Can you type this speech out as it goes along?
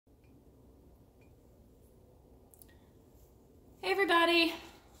Hey everybody,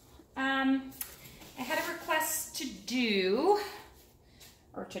 I had a request to do,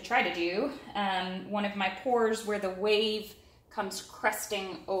 or to try to do, one of my pours where the wave comes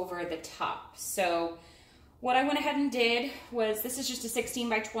cresting over the top. So what I went ahead and did was, this is just a 16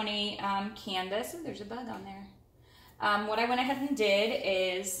 by 20 canvas. Oh, there's a bug on there. What I went ahead and did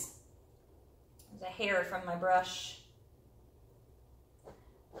is, there's a hair from my brush.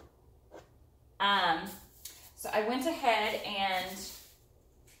 So I went ahead and,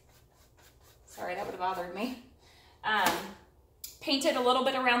 sorry, that would have bothered me, painted a little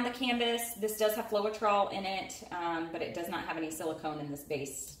bit around the canvas. This does have Floetrol in it, but it does not have any silicone in this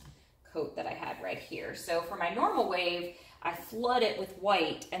base coat that I had right here. So for my normal wave, I flood it with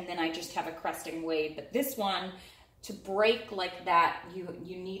white and then I just have a cresting wave. But this one, to break like that, you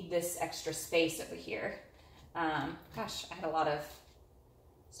need this extra space over here. Gosh, I had a lot of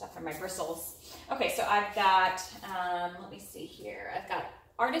stuff from my bristles. Okay, so I've got, let me see here. I've got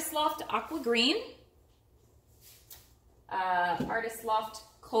Artist Loft Aqua Green, Artist Loft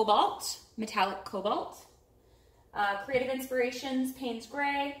Cobalt, Metallic Cobalt, Creative Inspirations Paynes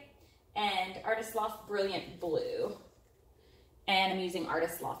Gray, and Artist Loft Brilliant Blue. And I'm using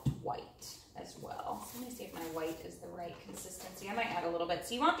Artist Loft White as well. So let me see if my white is the right consistency. I might add a little bit.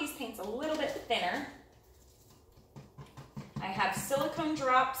 So you want these paints a little bit thinner. I have silicone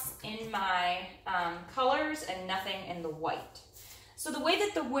drops in my colors and nothing in the white. So the way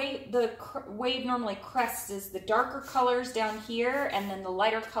that the wave normally crests is the darker colors down here and then the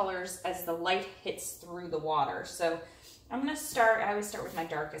lighter colors as the light hits through the water. So I'm gonna start, I always start with my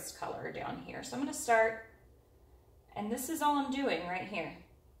darkest color down here. So I'm gonna start, and this is all I'm doing right here.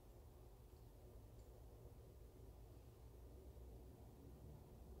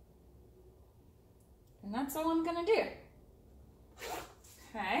 And that's all I'm gonna do.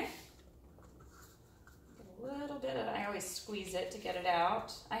 Okay, a little bit of, I always squeeze it to get it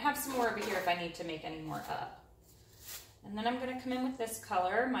out. I have some more over here if I need to make any more up. And then I'm going to come in with this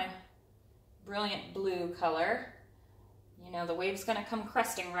color, my Brilliant Blue color. You know, the wave's going to come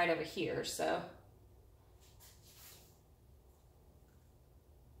cresting right over here, so.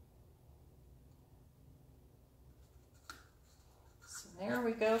 So there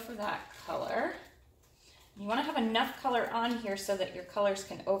we go for that color. You want to have enough color on here so that your colors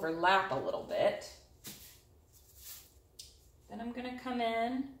can overlap a little bit. Then I'm going to come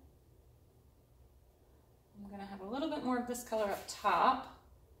in. I'm going to have a little bit more of this color up top.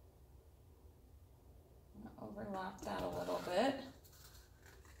 I'm going to overlap that a little bit.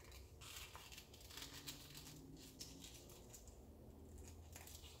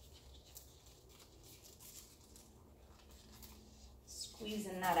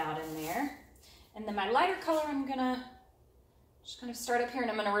 Squeezing that out in there. And then my lighter color, I'm gonna just kind of start up here and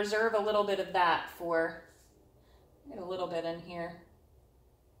I'm gonna reserve a little bit of that for, get a little bit in here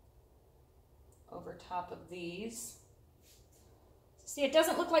over top of these. See, it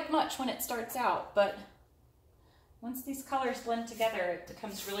doesn't look like much when it starts out, but once these colors blend together, it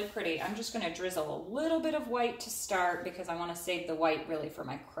becomes really pretty. I'm just gonna drizzle a little bit of white to start because I wanna save the white really for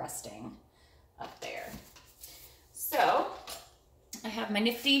my cresting up there. So, I have my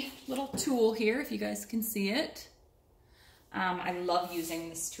nifty little tool here, if you guys can see it. I love using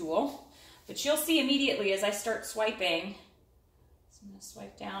this tool, but you'll see immediately as I start swiping, so I'm gonna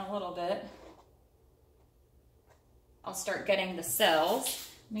swipe down a little bit, I'll start getting the cells.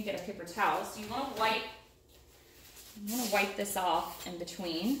 Let me get a paper towel. So you wanna wipe this off in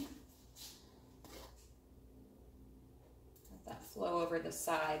between. Let that flow over the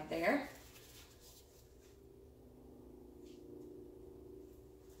side there.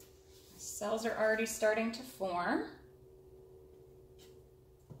 Cells are already starting to form.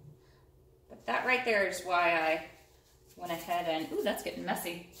 But that right there is why I went ahead and, ooh, that's getting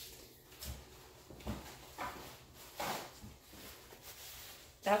messy.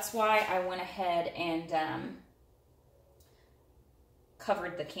 That's why I went ahead and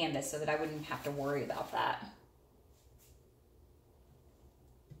covered the canvas so that I wouldn't have to worry about that.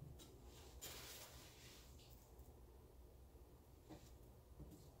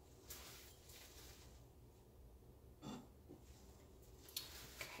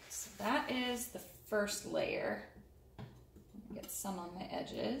 That is the first layer. Get some on the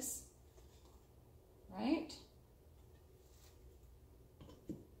edges, right?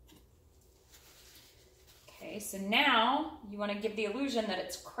 Okay, so now you want to give the illusion that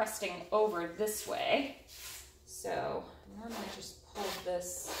it's cresting over this way. So I'm going to just pull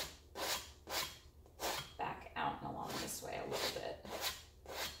this back out and along this way a little bit.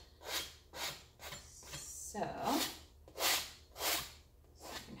 So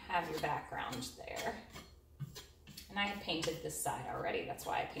have your background there. And I had painted this side already, that's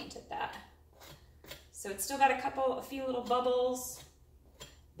why I painted that. So it's still got a few little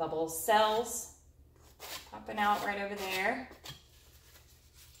bubble cells popping out right over there.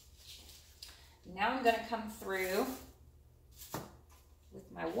 Now I'm going to come through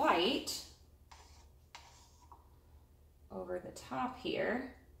with my white over the top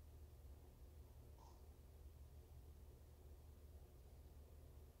here.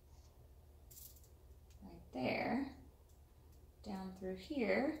 Right there. Down through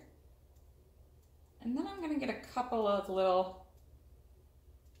here. And then I'm going to get a couple of little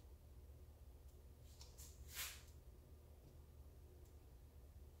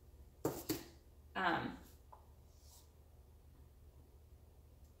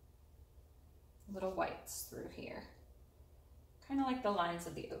little whites through here, kind of like the lines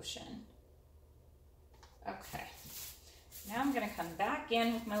of the ocean. Okay, now I'm going to come back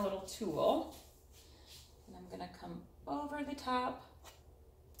in with my little tool, and I'm going to come over the top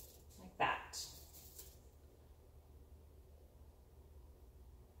like that.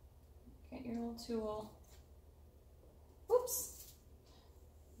 Get your little tool. Whoops,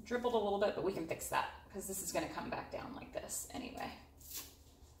 dribbled a little bit, but we can fix that because this is going to come back down like this anyway.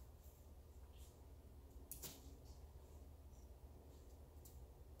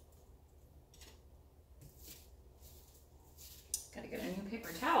 Gotta get a new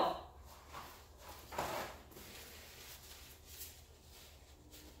paper towel.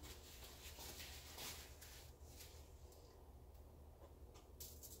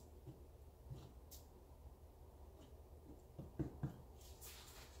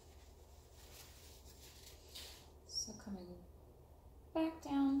 So coming back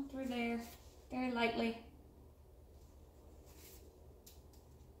down through there, very lightly.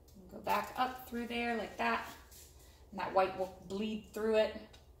 And go back up through there like that. And that white will bleed through it.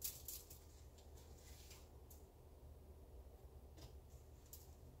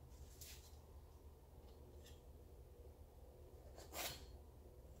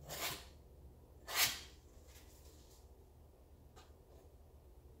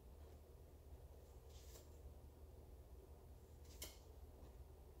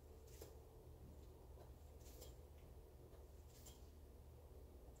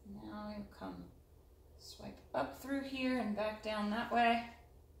 Now you come swipe up through here and back down that way.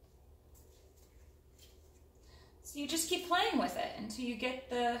 So you just keep playing with it until you get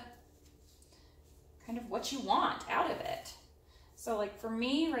the kind of what you want out of it. So like for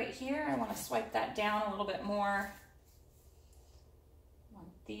me right here, I want to swipe that down a little bit more. I want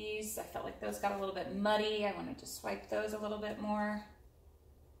these, I felt like those got a little bit muddy. I wanted to swipe those a little bit more.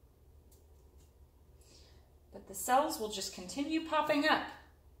 But the cells will just continue popping up.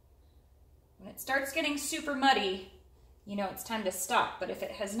 When it starts getting super muddy, you know it's time to stop. But if it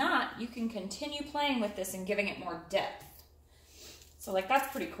has not, you can continue playing with this and giving it more depth. So like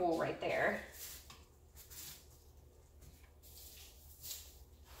that's pretty cool right there.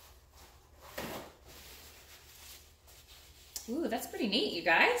 Ooh, that's pretty neat, you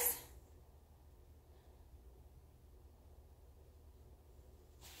guys.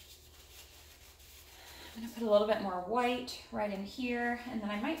 I'm gonna put a little bit more white right in here, and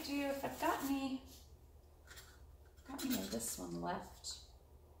then I might do, if I've got any of this one left,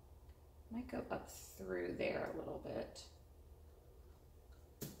 I might go up through there a little bit.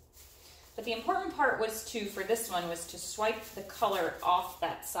 But the important part was to, for this one, was to swipe the color off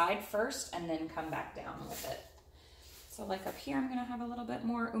that side first and then come back down with it. So like up here, I'm gonna have a little bit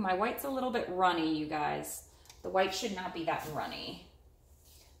more. Ooh, my white's a little bit runny, you guys. The white should not be that runny.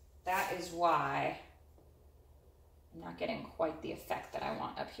 That is why I'm not getting quite the effect that I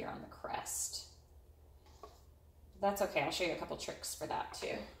want up here on the crest. That's okay, I'll show you a couple tricks for that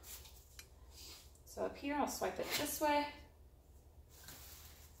too. So up here, I'll swipe it this way.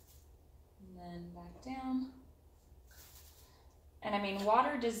 And then back down. And I mean,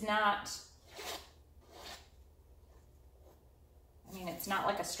 water does not, I mean, it's not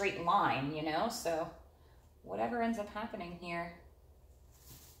like a straight line, you know? So whatever ends up happening here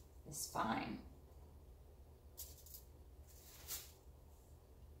is fine.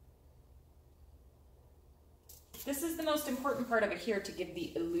 This is the most important part of it here to give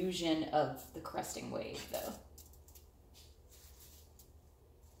the illusion of the cresting wave, though.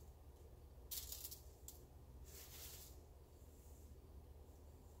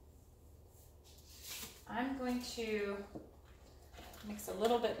 I'm going to mix a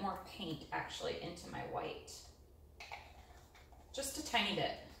little bit more paint actually into my white. Just a tiny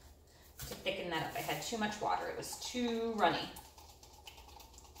bit to thicken that up. I had too much water. It was too runny.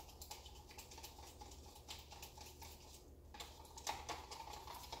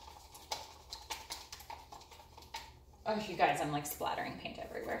 Oh, you guys, I'm like splattering paint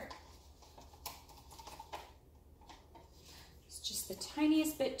everywhere. It's just the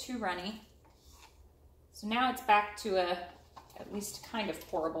tiniest bit too runny. So now it's back to a, at least kind of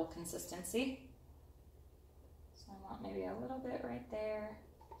pourable consistency. So I want maybe a little bit right there,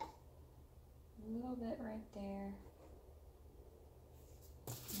 a little bit right there.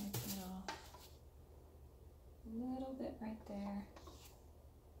 Wipe it off. A little bit right there.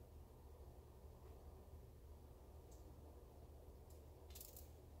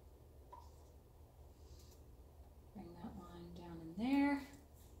 Bring that line down in there.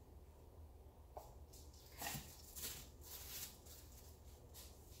 Okay.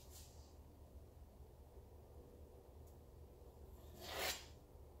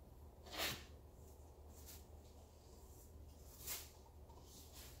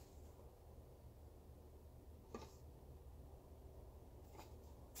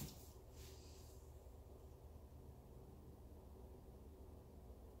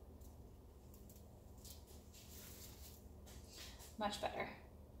 Much better.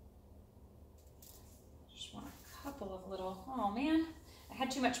 Just want a couple of little, oh man, I had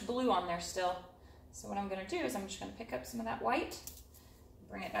too much blue on there still. So what I'm gonna do is I'm just gonna pick up some of that white and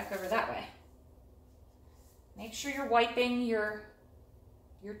bring it back over that way. Make sure you're wiping your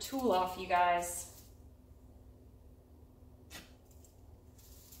tool off, you guys.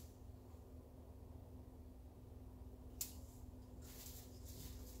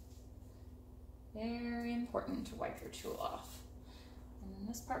 Very important to wipe your tool off. And then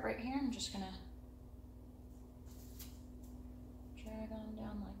this part right here, I'm just gonna drag on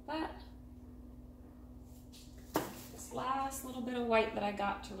down like that. This last little bit of white that I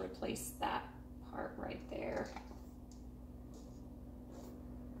got to replace that part right there.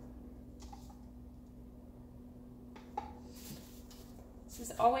 This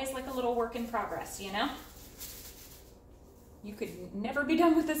is always like a little work in progress, you know? You could never be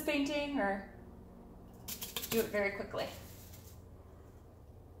done with this painting or do it very quickly.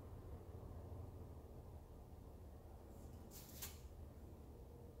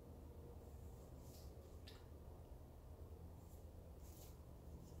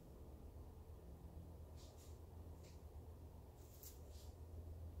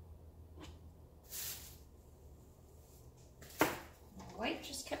 White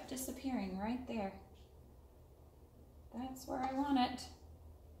just kept disappearing right there. That's where I want it.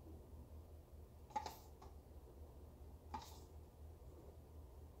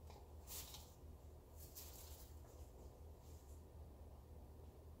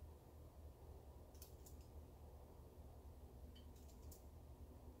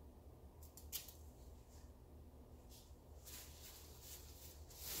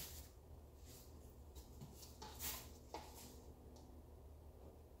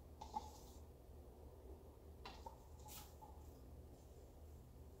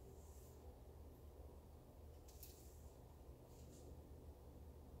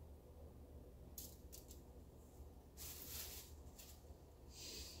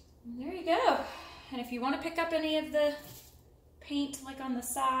 There you go. And if you want to pick up any of the paint like on the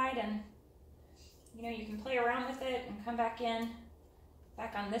side, and you know, you can play around with it and come back in.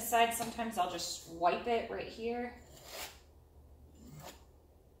 Back on this side, sometimes I'll just wipe it right here.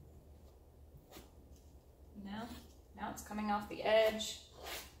 Now it's coming off the edge.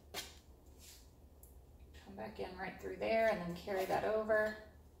 Come back in right through there and then carry that over.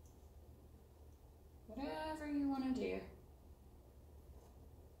 Whatever you want to do.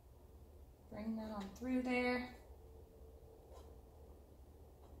 Bring that on through there.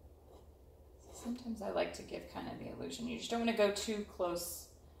 Sometimes I like to give kind of the illusion. You just don't want to go too close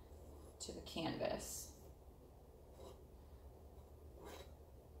to the canvas.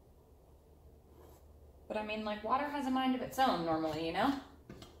 But I mean, like, water has a mind of its own normally, you know?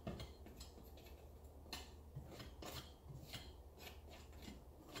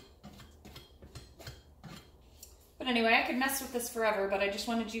 But anyway, I could mess with this forever, but I just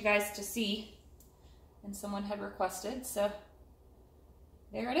wanted you guys to see, and someone had requested, so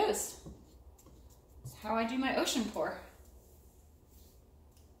there it is. It's how I do my ocean pour.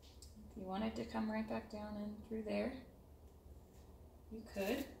 If you wanted to come right back down and through there, you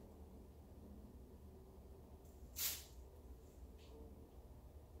could.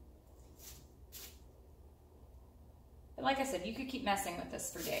 But like I said, you could keep messing with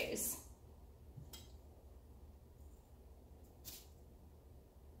this for days.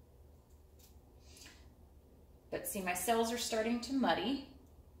 But see, my cells are starting to muddy.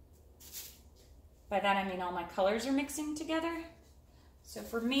 By that I mean all my colors are mixing together. So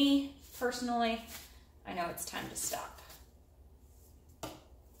for me, personally, I know it's time to stop.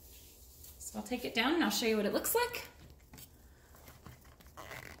 So I'll take it down and I'll show you what it looks like.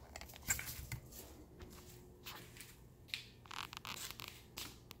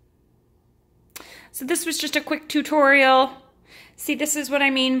 So this was just a quick tutorial. See, this is what I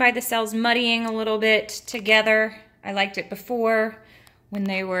mean by the cells muddying a little bit together. I liked it before when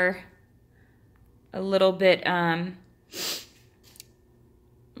they were a little bit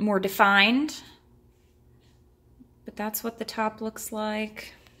more defined. But that's what the top looks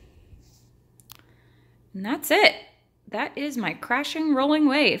like. And that's it. That is my crashing rolling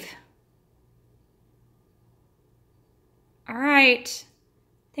wave. All right.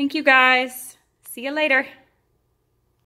 Thank you guys. See you later.